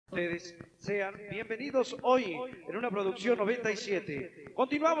ustedes. Sean bienvenidos hoy en una producción 97.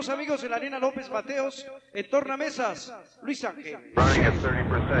 Continuamos, amigos, en la Arena López Mateos, en tornamesas, Luis Ángel. Running at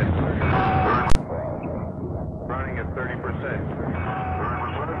 30%. Running at 30%.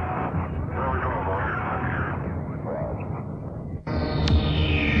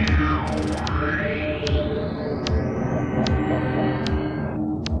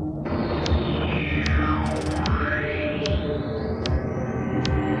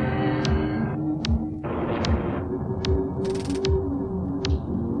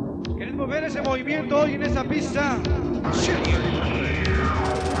 ¿Queremos ver ese movimiento hoy en esa pista?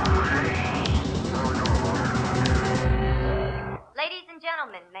 Ladies and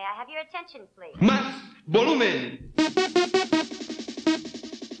gentlemen, may I have your attention, please? Más volumen.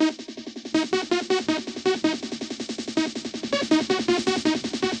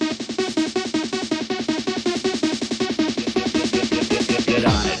 Get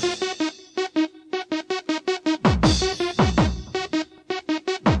on it.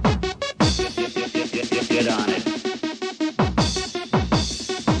 Get on it.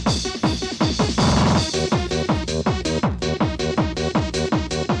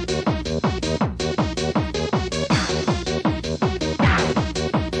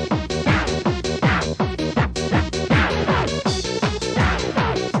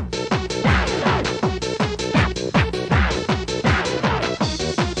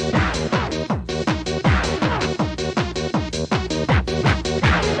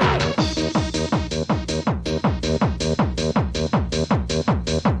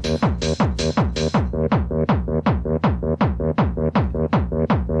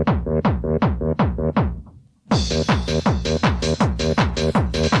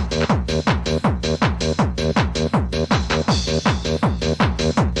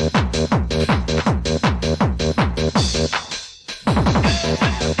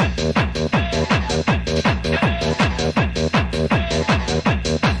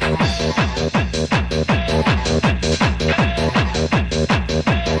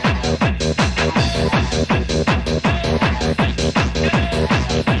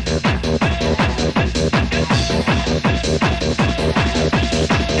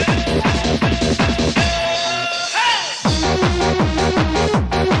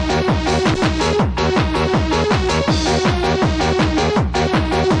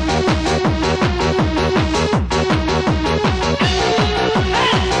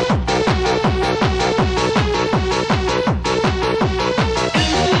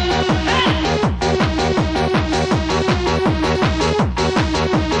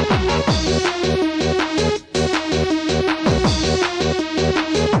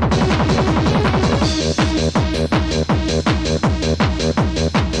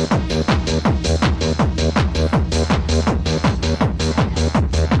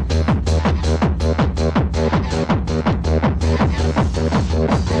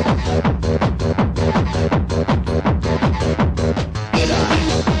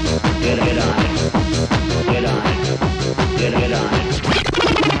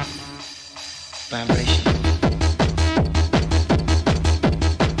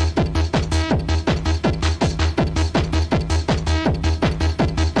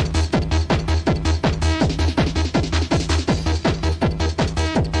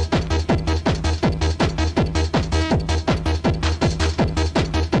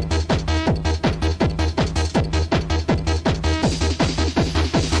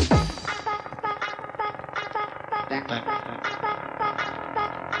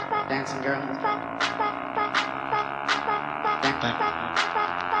 Dancing girl.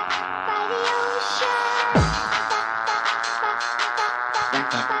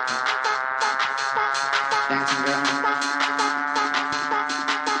 Dancing girl.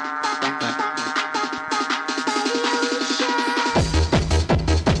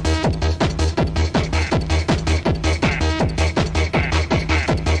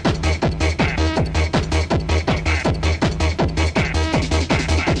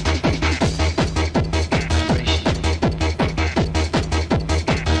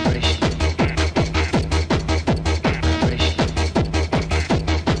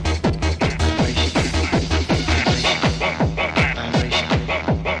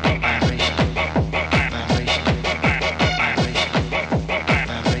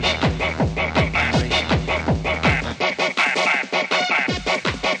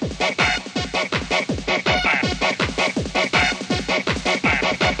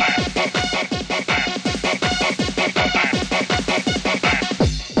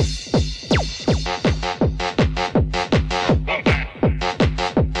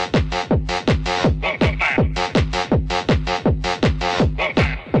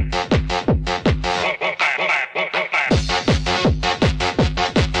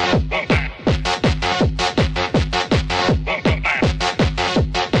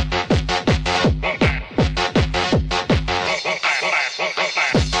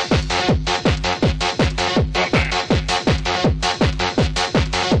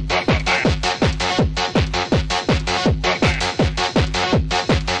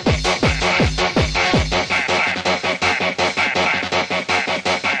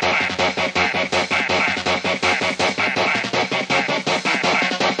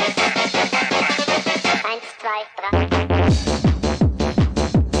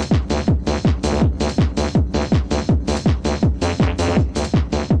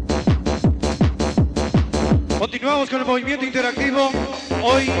 Continuamos con el movimiento interactivo.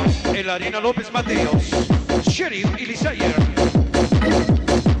 Hoy en la Arena López Mateos. Sheriff y Lisayer.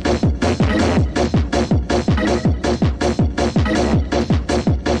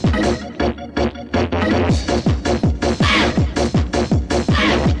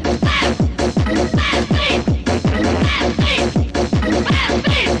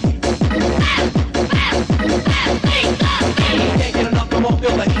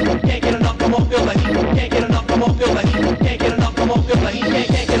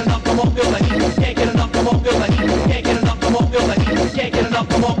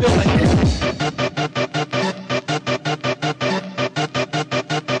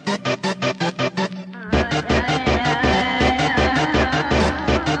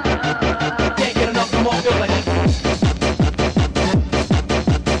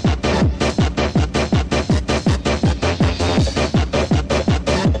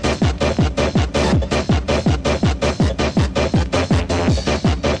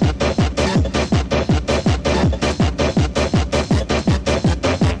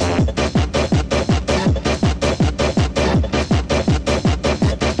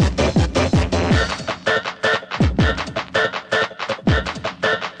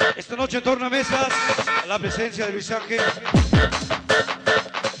 En tornamesas, la presencia de Luis Ángel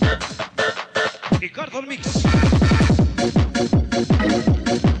y Carton Mix.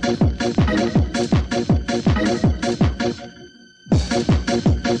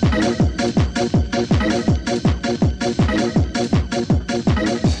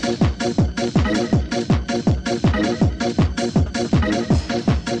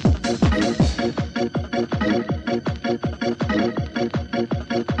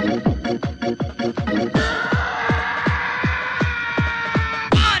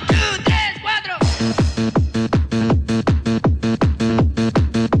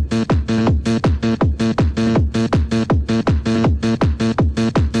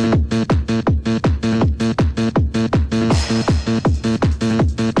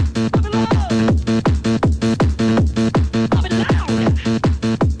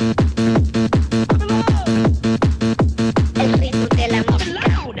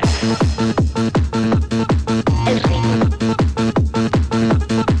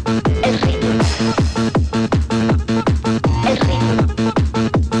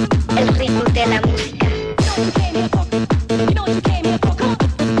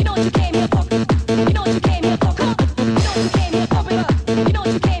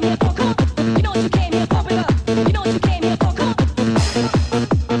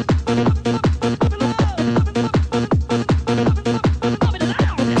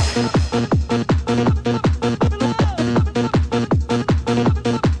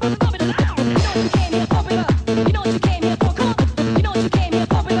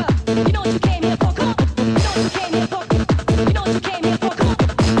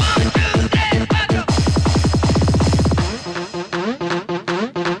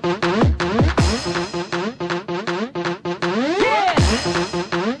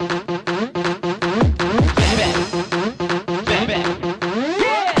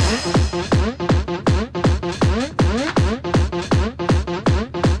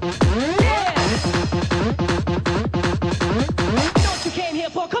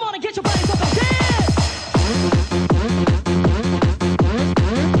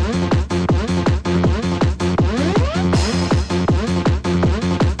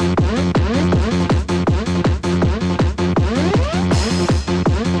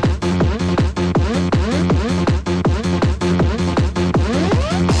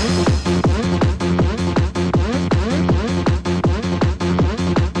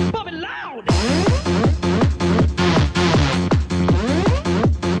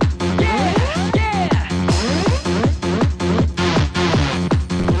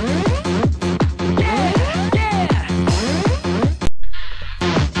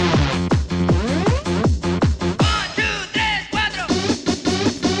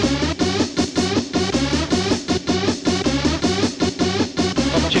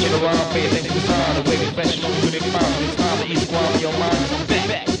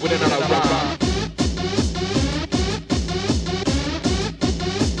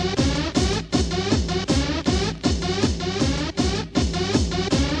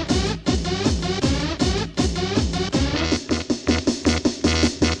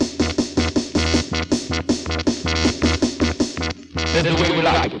 This is the way we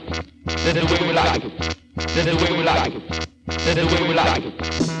like it. This is the way we like it. This is the way we like it. This is the way we like it.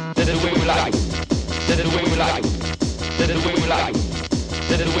 This is the way we like it. This is the way we like it. This is the way we like it.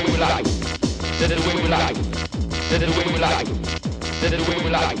 This is the way we like it. This is the way we like it. This is the way we like it. This is the way we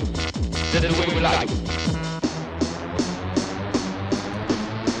like it. This is the way we like it.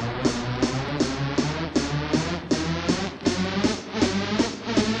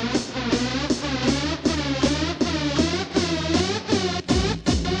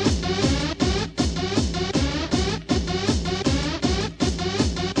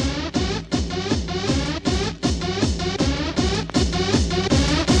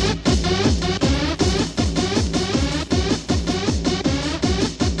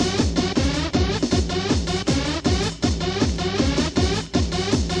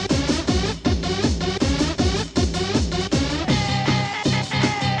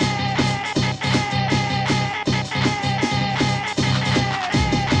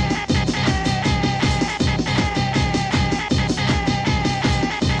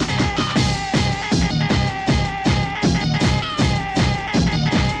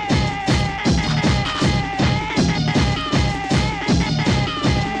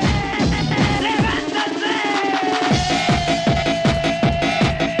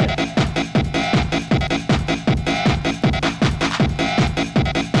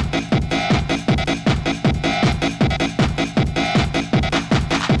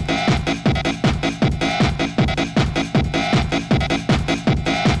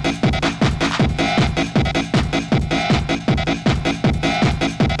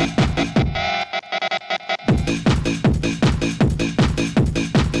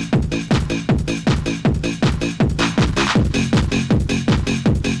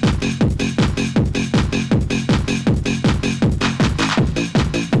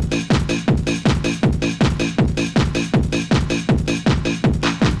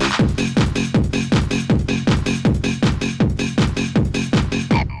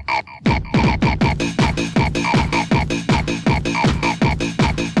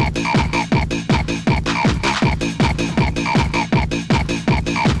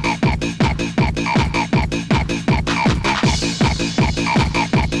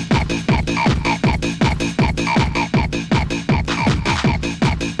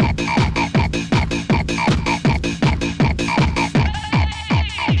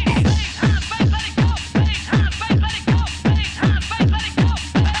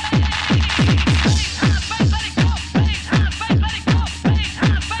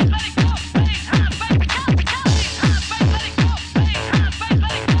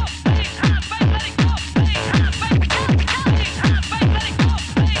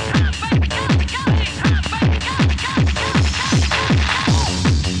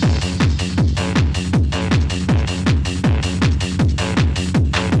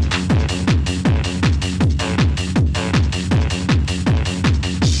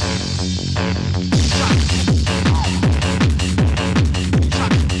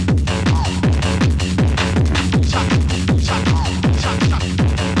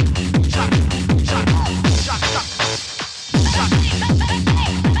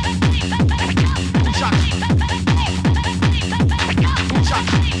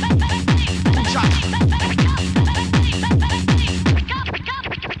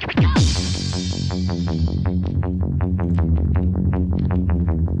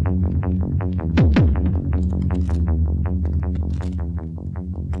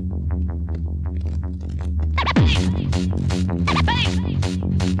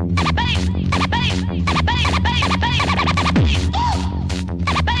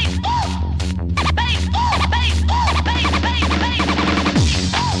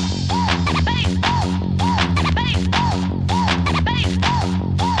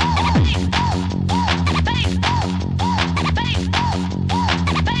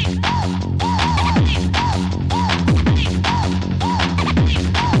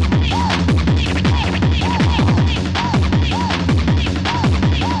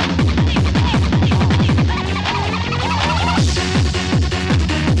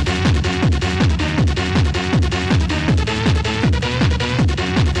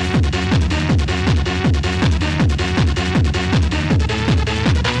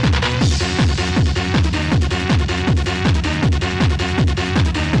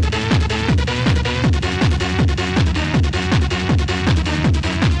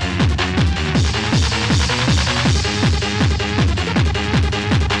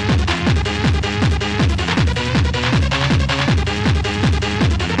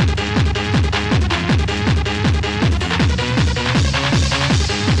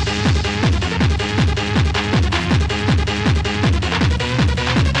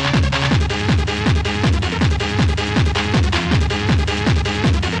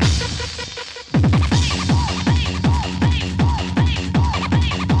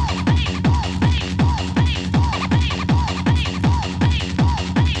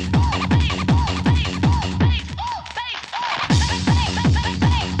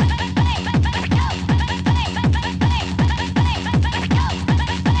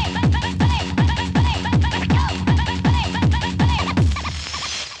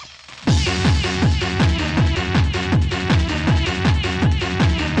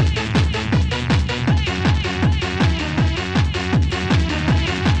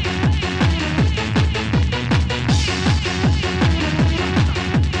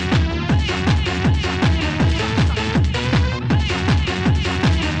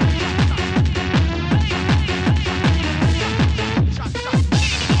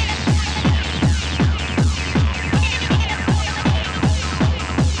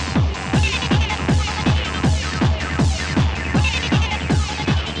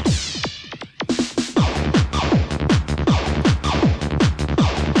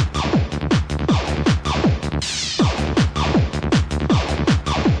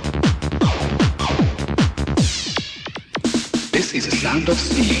 This is a sound of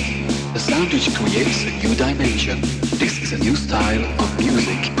steam, a sound which creates a new dimension. This is a new style of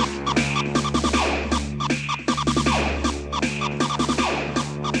music.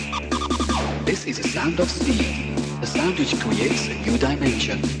 This is a sound of steam, a sound which creates a new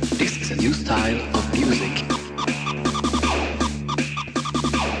dimension. This is a new style of music.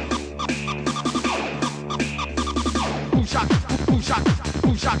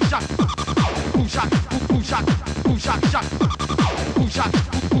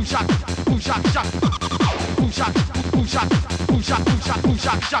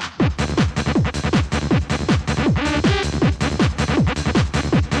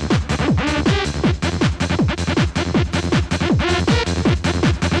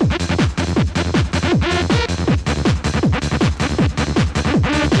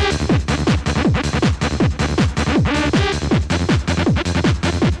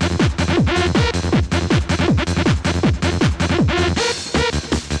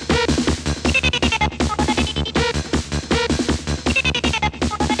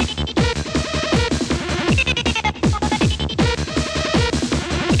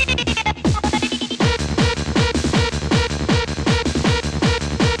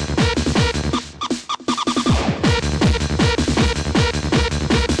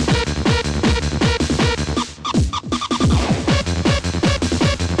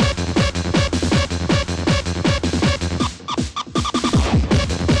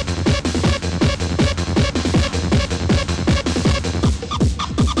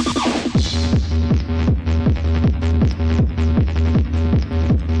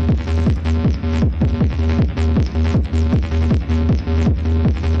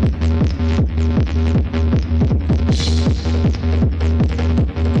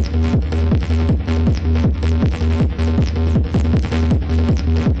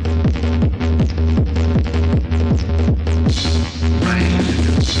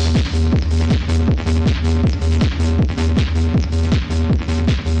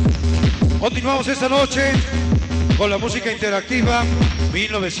 Continuamos esta noche con la música interactiva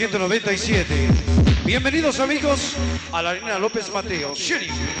 1997. Bienvenidos amigos a la Arena López Mateos.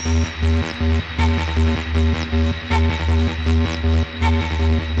 Sheriff.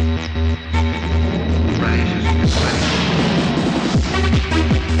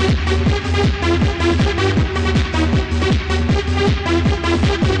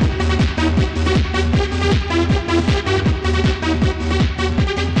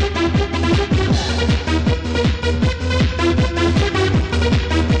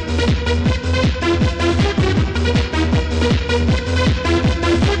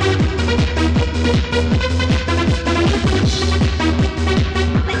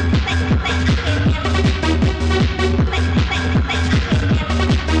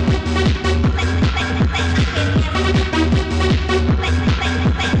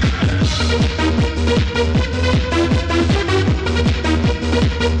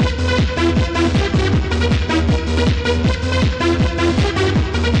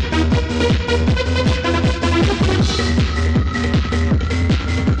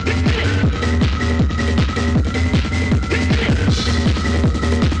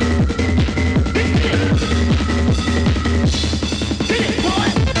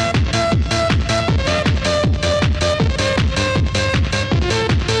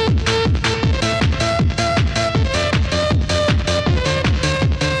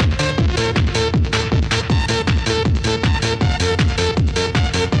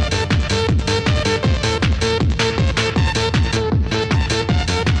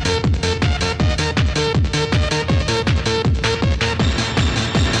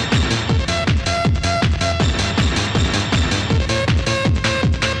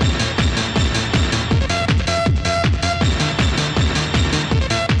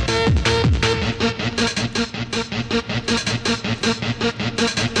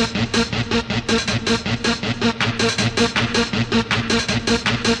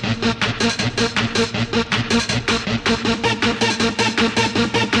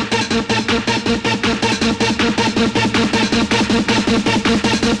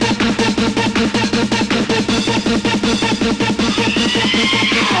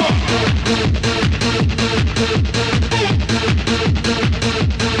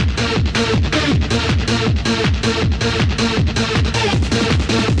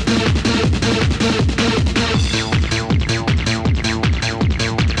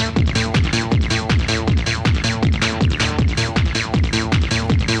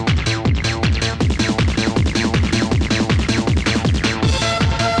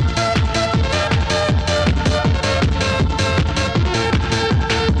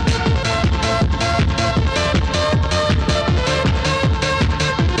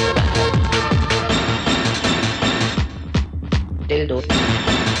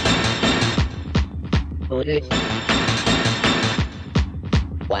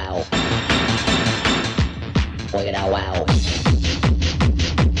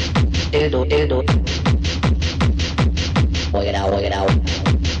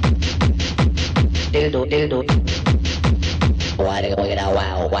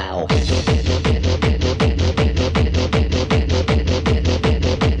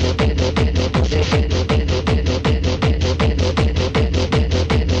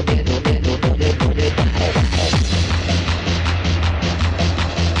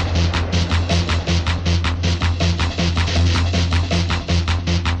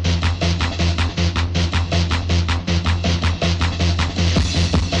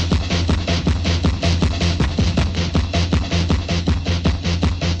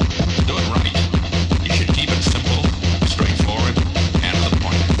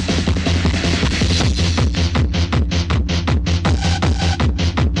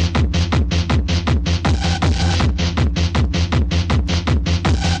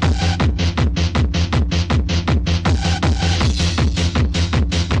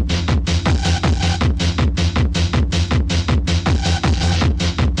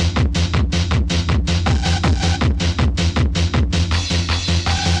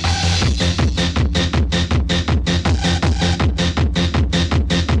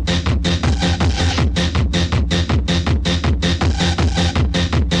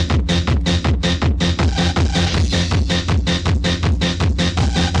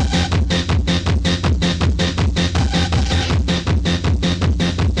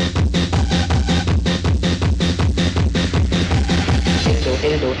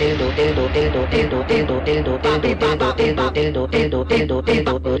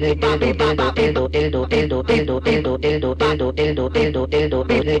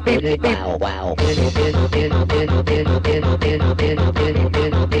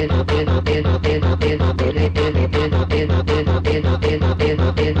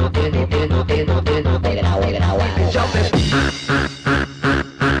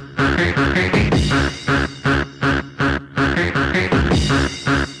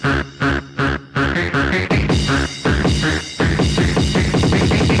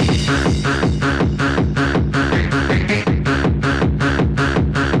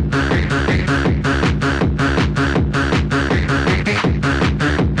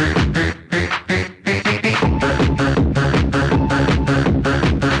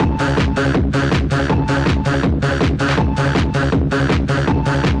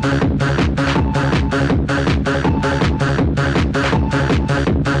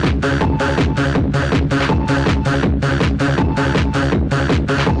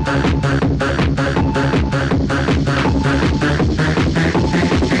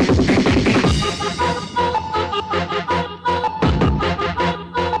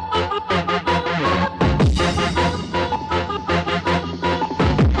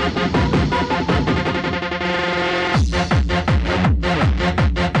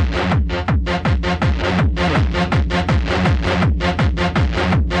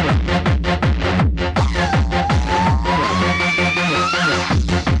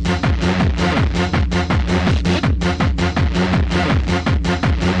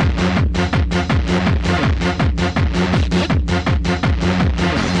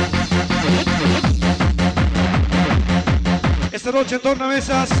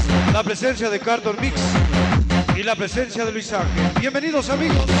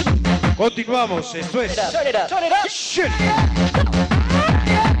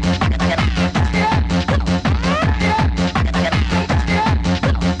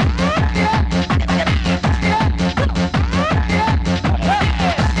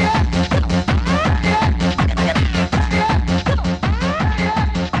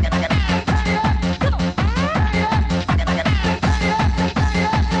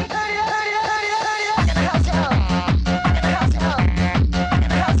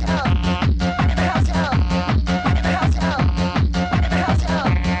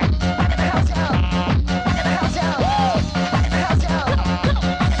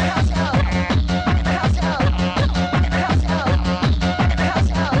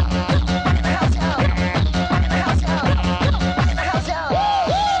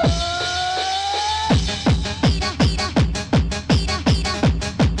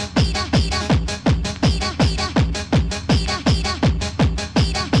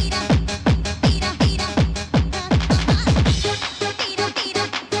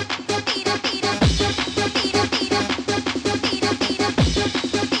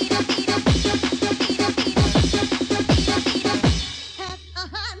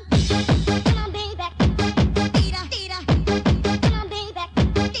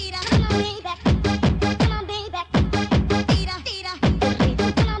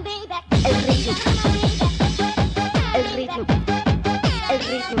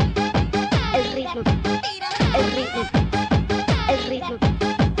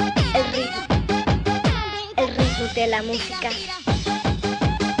 la música.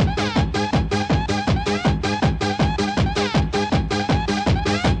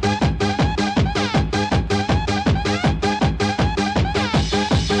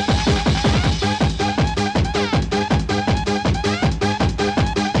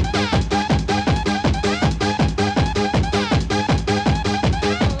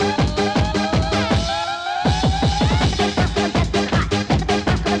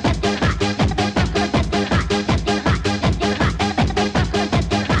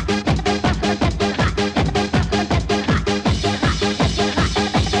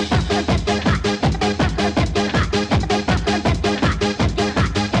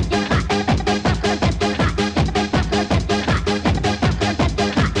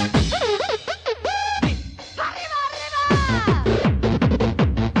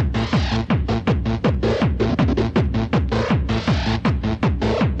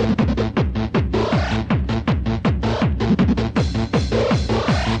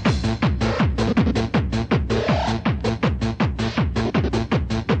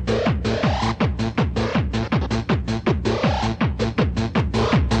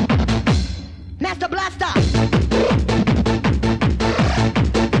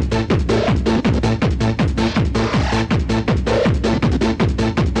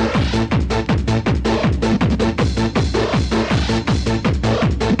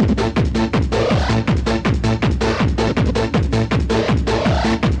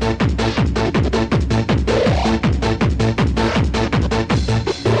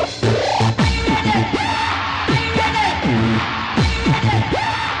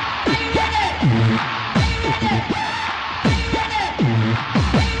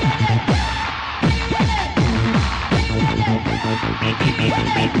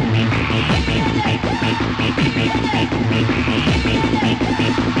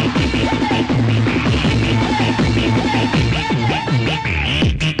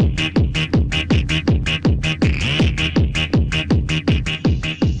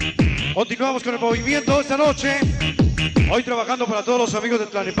 Continuamos con el movimiento esta noche. Hoy trabajando para todos los amigos de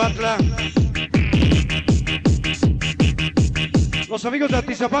Tlalnepantla, los amigos de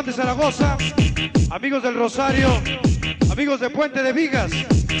Atizapán de Zaragoza, amigos del Rosario, amigos de Puente de Vigas.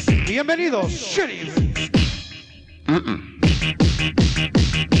 Bienvenidos, Sheriff.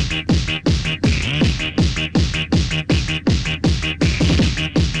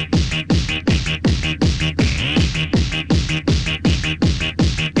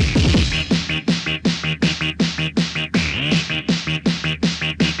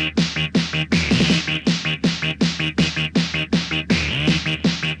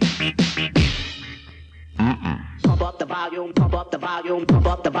 Pump up the volume, pump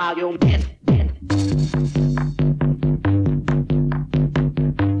up the volume.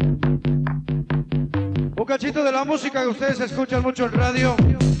 Un cachito de la música que ustedes escuchan mucho en radio.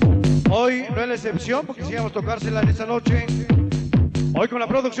 Hoy no es la excepción porque quisiéramos tocársela en esta noche. Hoy con la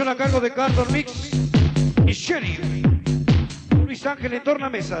producción a cargo de Carton Mix y Sheriff Luis Ángel en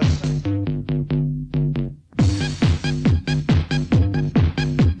tornamesas.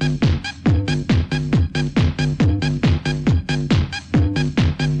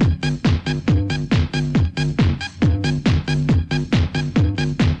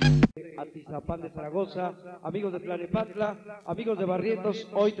 Atizapán de Zaragoza, amigos de Tlalnepantla, amigos de Barrientos,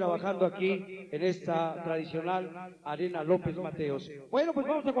 hoy trabajando aquí en esta tradicional Arena López Mateos. Bueno, pues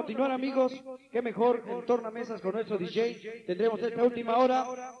vamos a continuar, amigos. Qué mejor en tornamesas con nuestro DJ. Tendremos esta última hora,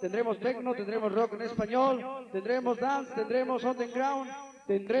 tendremos techno, tendremos rock en español, tendremos dance, tendremos underground,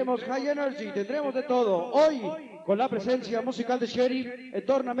 tendremos high energy, tendremos de todo. Hoy con la presencia musical de Sheriff, en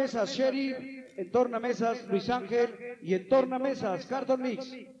tornamesas Sheriff, en tornamesas Luis Ángel y en tornamesas Carton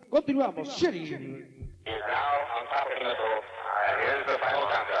Mix. Continuamos, Sheriff. Is now on top of the level. Here's the final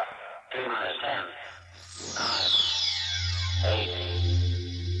countdown. T-minus 10,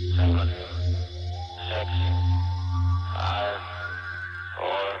 9, 8, 7, 6, 5,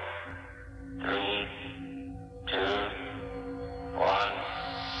 4, 3, 2, 1,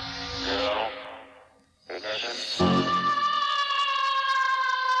 0. Ignition.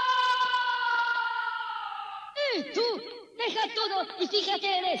 ¡Tú! ¡Deja todo y fíjate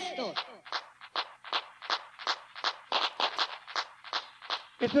en esto!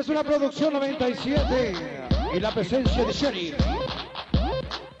 Esta es una producción 97 y la presencia de Sheriff.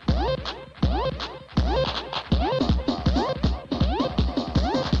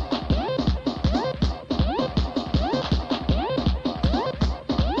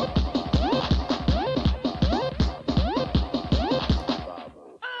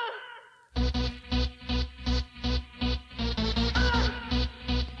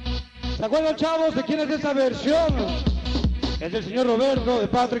 ¿Se acuerdan, chavos, de quién es esta versión? Es del señor Roberto de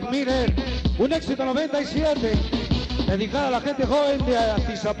Patrick Miller. Un éxito 97. Dedicada a la gente joven de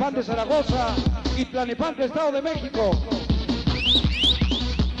Atizapán de Zaragoza y Tlalnepantla, Estado de México.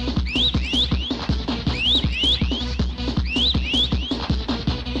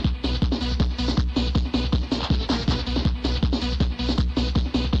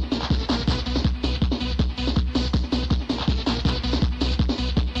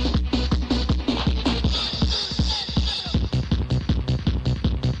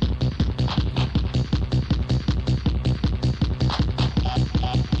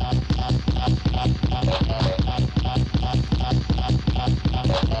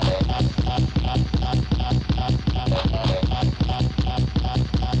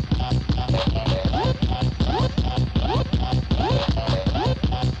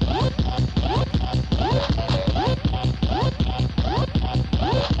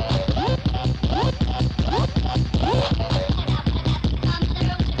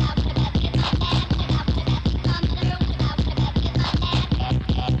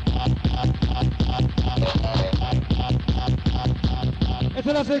 Esta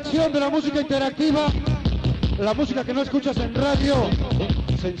es la sección de la música interactiva, la música que no escuchas en radio,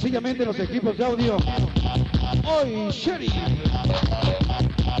 sencillamente los equipos de audio. Hoy, Sherry.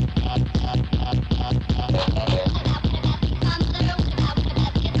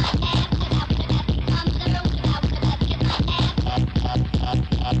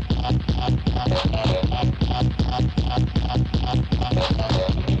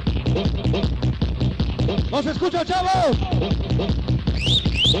 ¡No se escucha, chavos!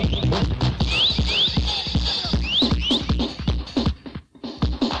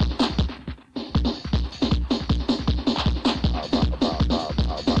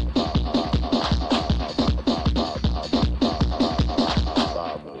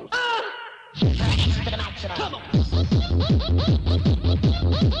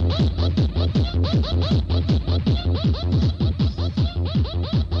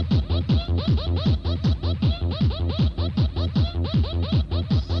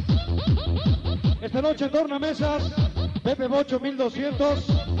 Esta noche tornamesas, Pepe Bocho 1200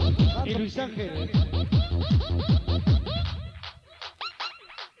 y Luis Ángel.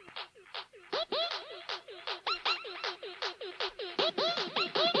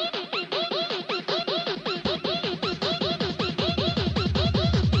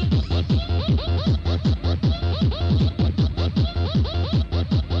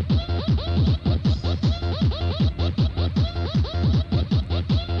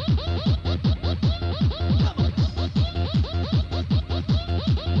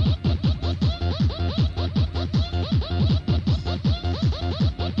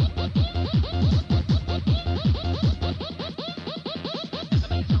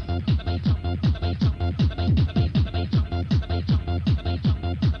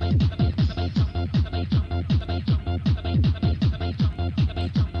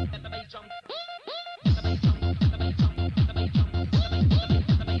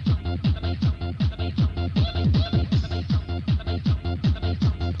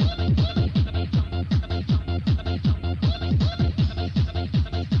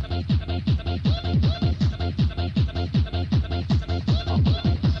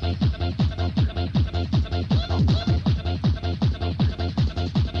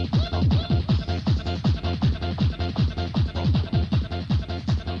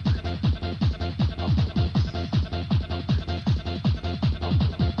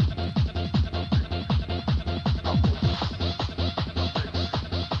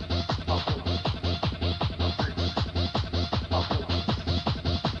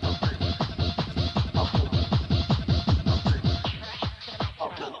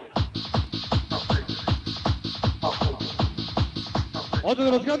 Otro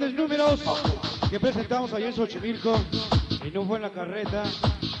de los grandes números que presentamos ayer en Xochimilco, y no fue en la carreta,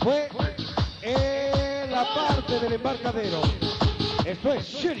 fue en la parte del embarcadero. Esto es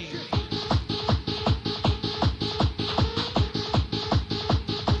Sherry.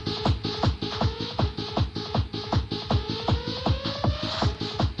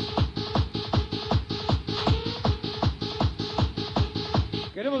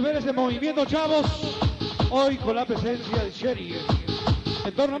 Queremos ver ese movimiento, chavos, hoy con la presencia de Sherry.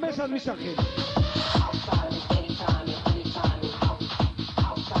 En tornamesas, Luis Ángel.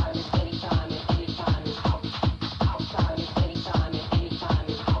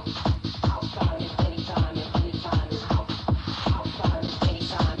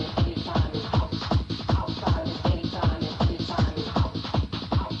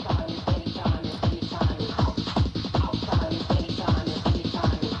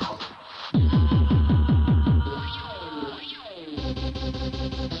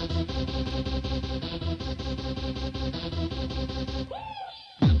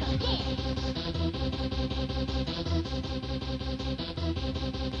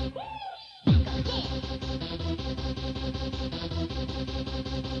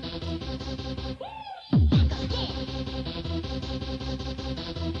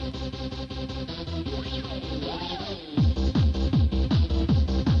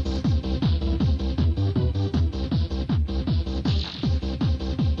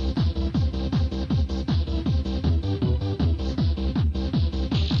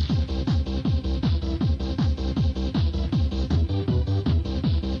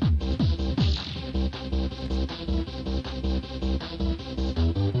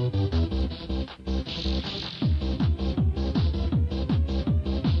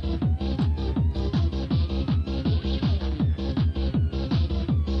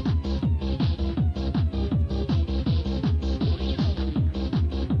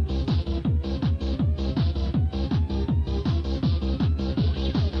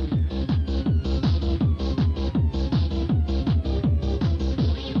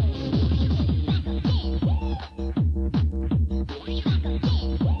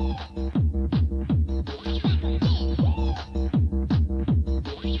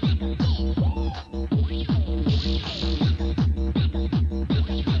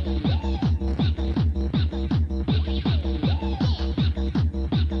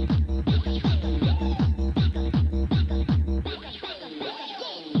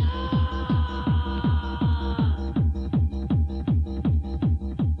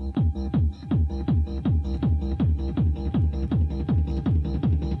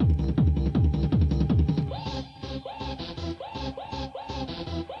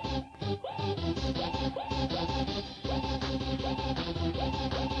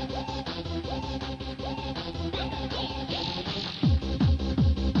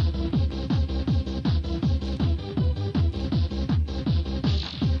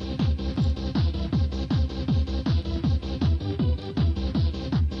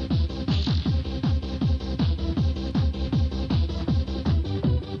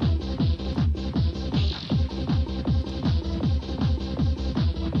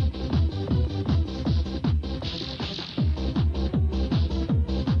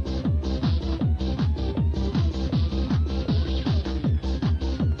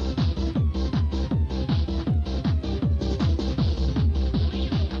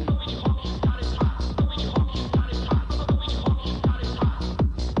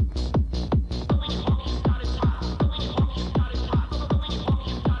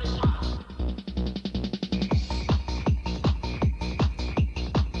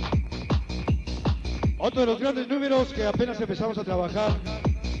 Otro de los grandes números que apenas empezamos a trabajar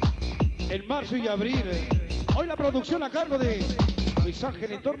en marzo y abril. Hoy la producción a cargo de Luis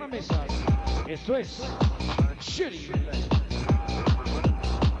Ángel en tornamesas. Esto es Shitty.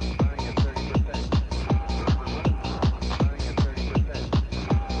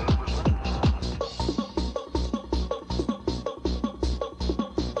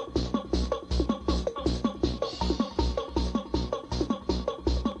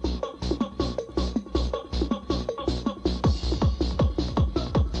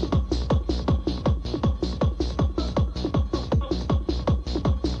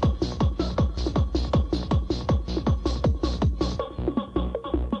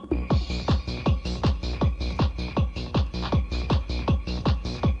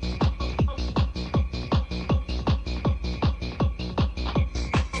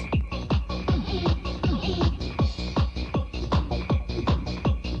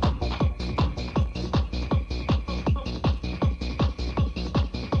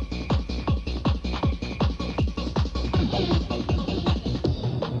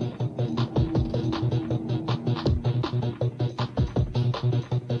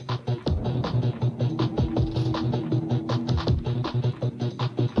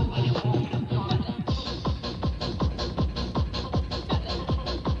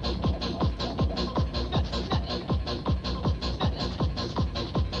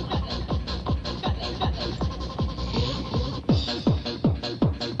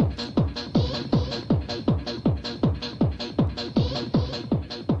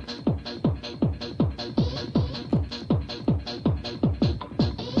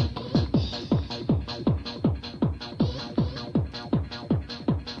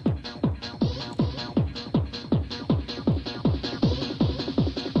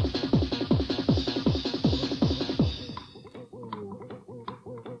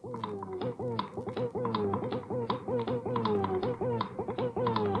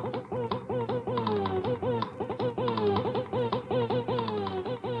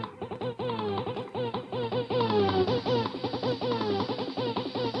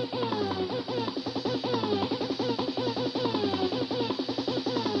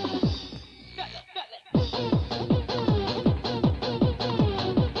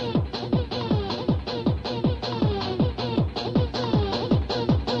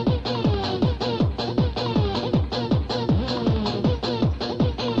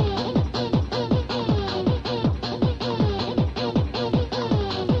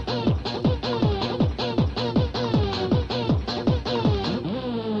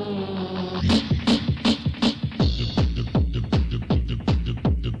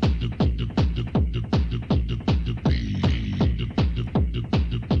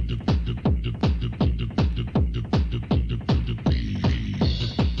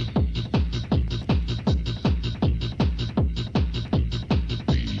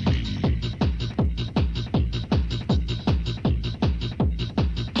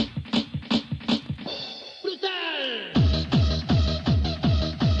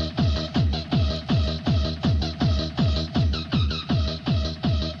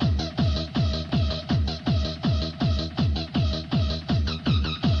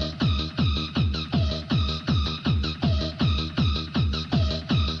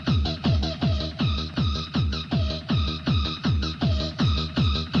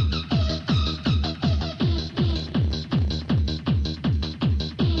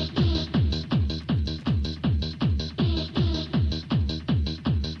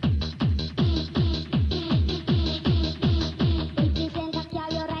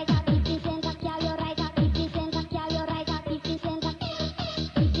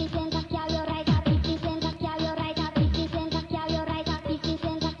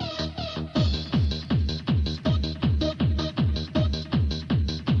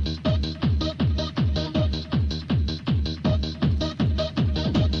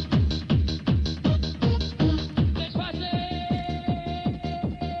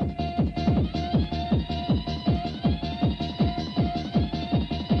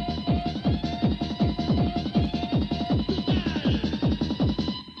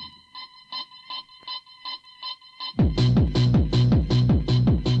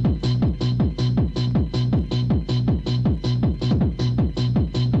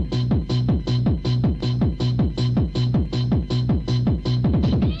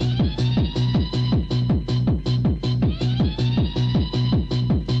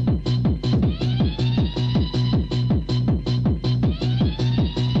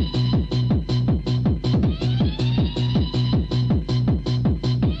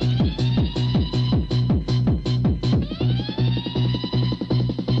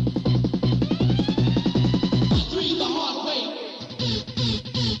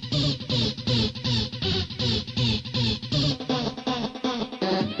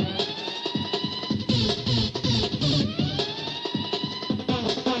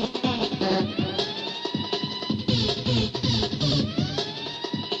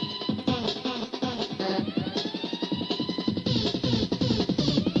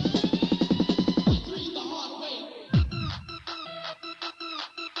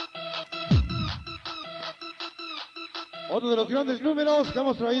 Otro de los grandes números que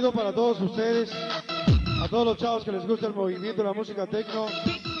hemos traído para todos ustedes, a todos los chavos que les gusta el movimiento de la música tecno.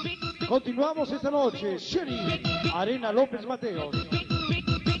 Continuamos esta noche, Sherry, Arena López Mateos.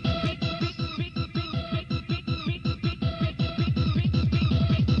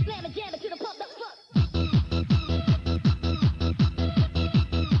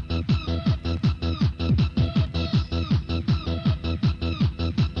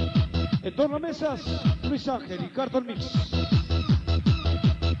 En tornamesas, Luis Ángel y Carton Mix.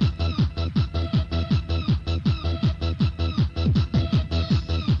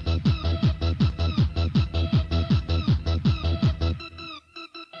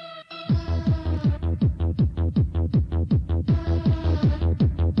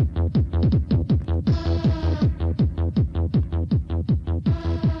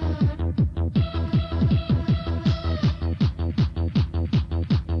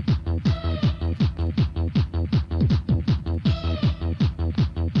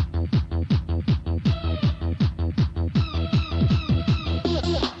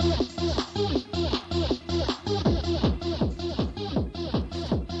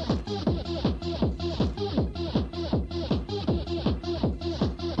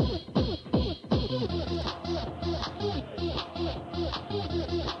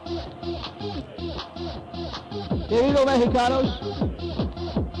 Queridos mexicanos,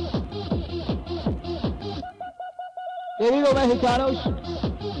 queridos mexicanos,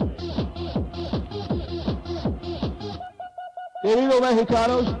 queridos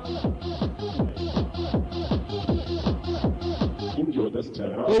mexicanos,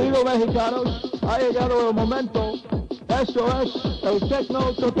 queridos mexicanos, ha llegado el momento. Esto es el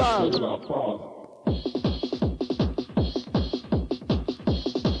Tecno Total.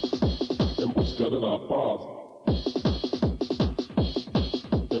 En busca de la paz.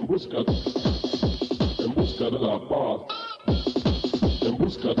 En busca de la paz, en busca de la paz,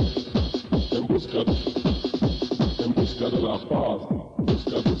 busca.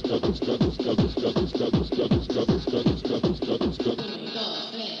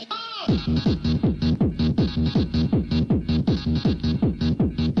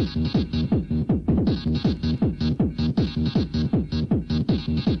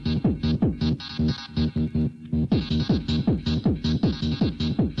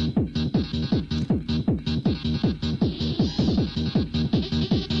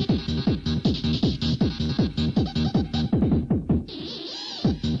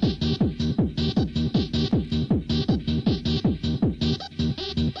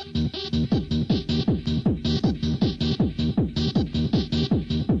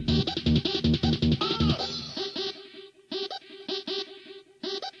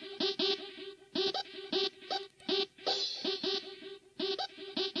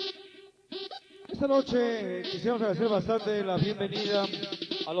 Esta noche quisiéramos agradecer bastante la bienvenida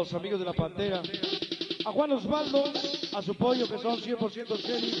a los amigos de la Pantera, a Juan Osvaldo, a su pollo que son 100%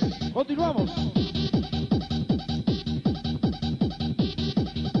 Sherry. Continuamos.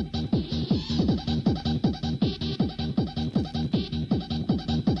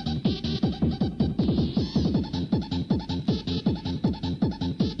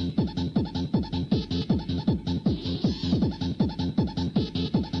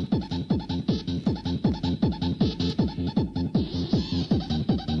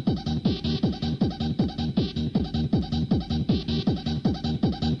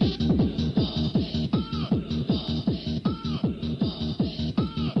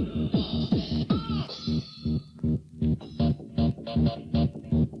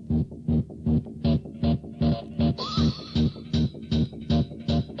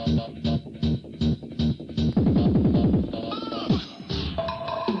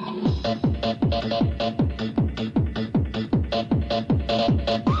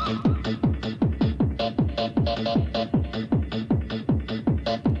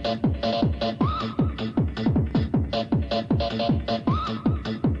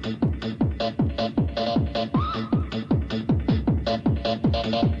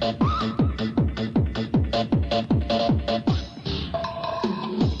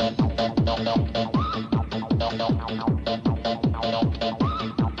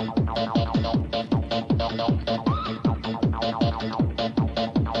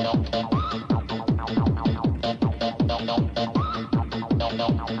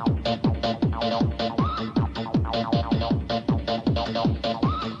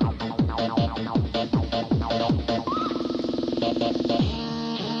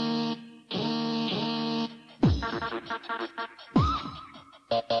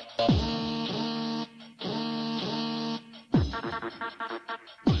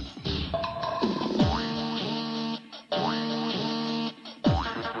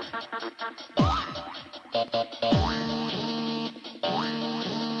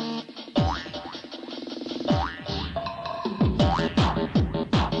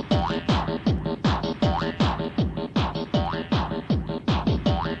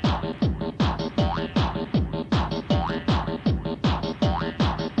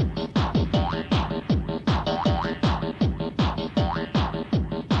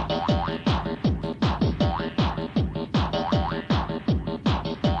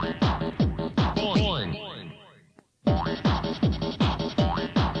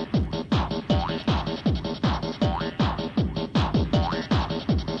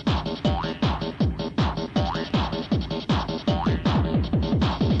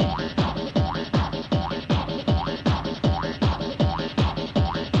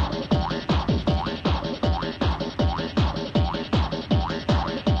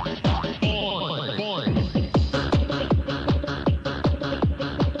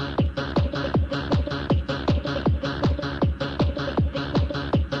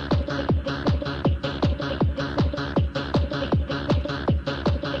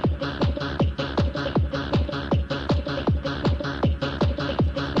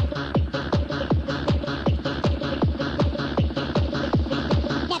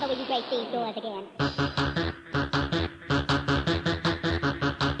 break these doors again.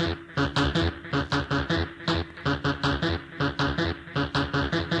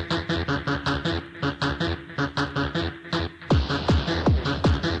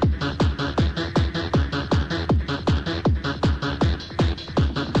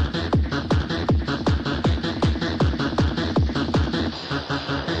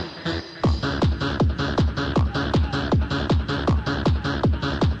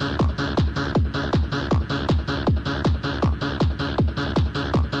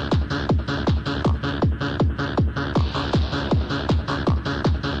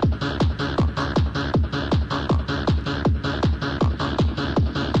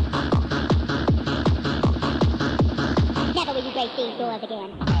 Break these doors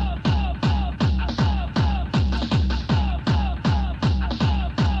again.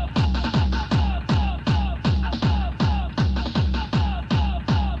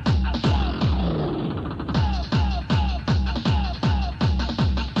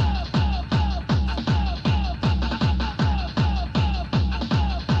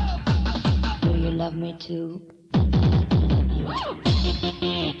 Do you love me too?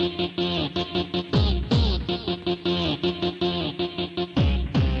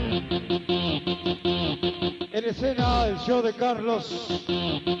 En escena el show de Carlos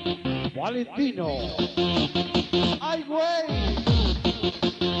Valentino. ¡Ay, güey!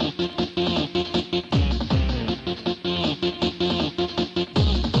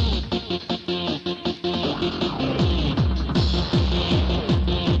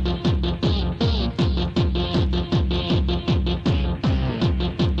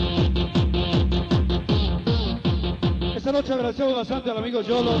 Esta noche agradecemos bastante al amigo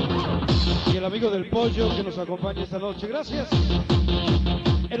Yolo y el amigo del Pollo que nos acompaña esta noche. Gracias.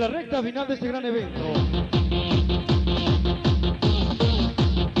 En la recta final de este gran evento.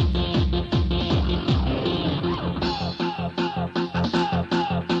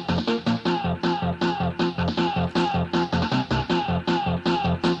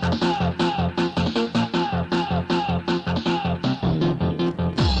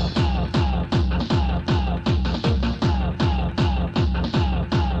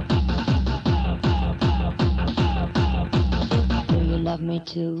 Love me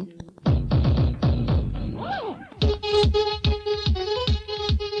too.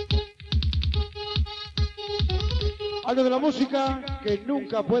 Algo de la música que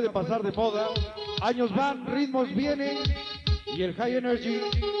nunca puede pasar de moda. Años van, ritmos vienen y el high energy,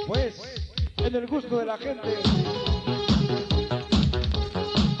 pues, en el gusto de la gente.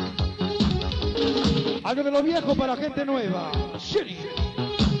 Algo de lo viejo para gente nueva. Shitty.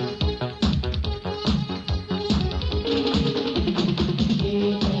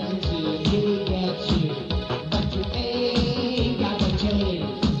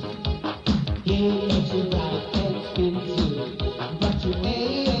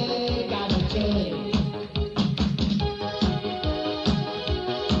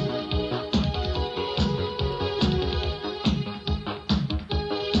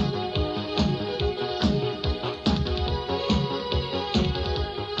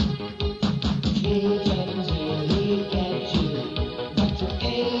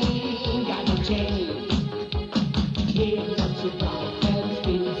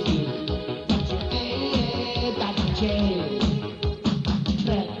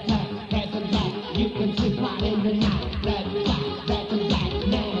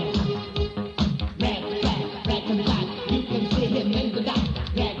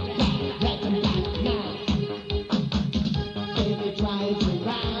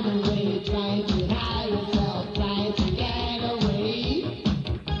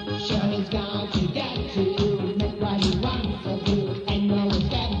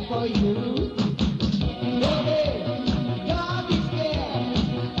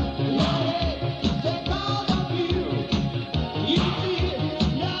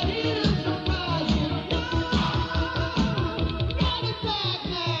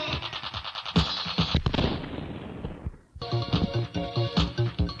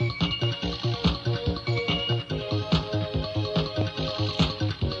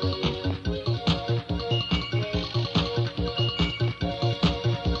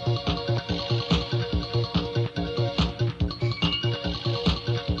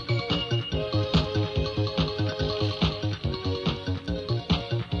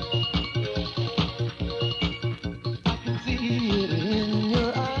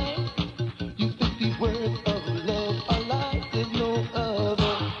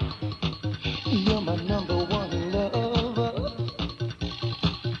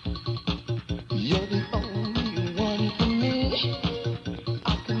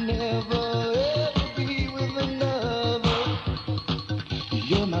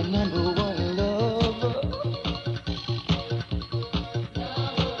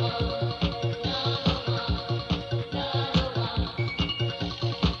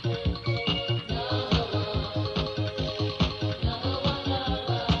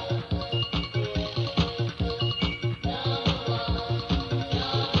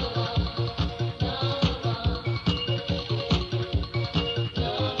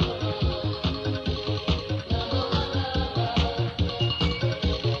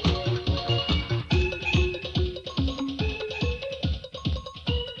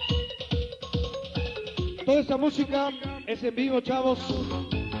 Toda esta música es en vivo, chavos.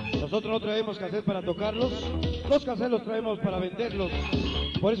 Nosotros no traemos cassette para tocarlos. Los cassettes los traemos para venderlos.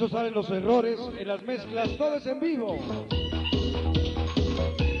 Por eso salen los errores en las mezclas. Todo es en vivo.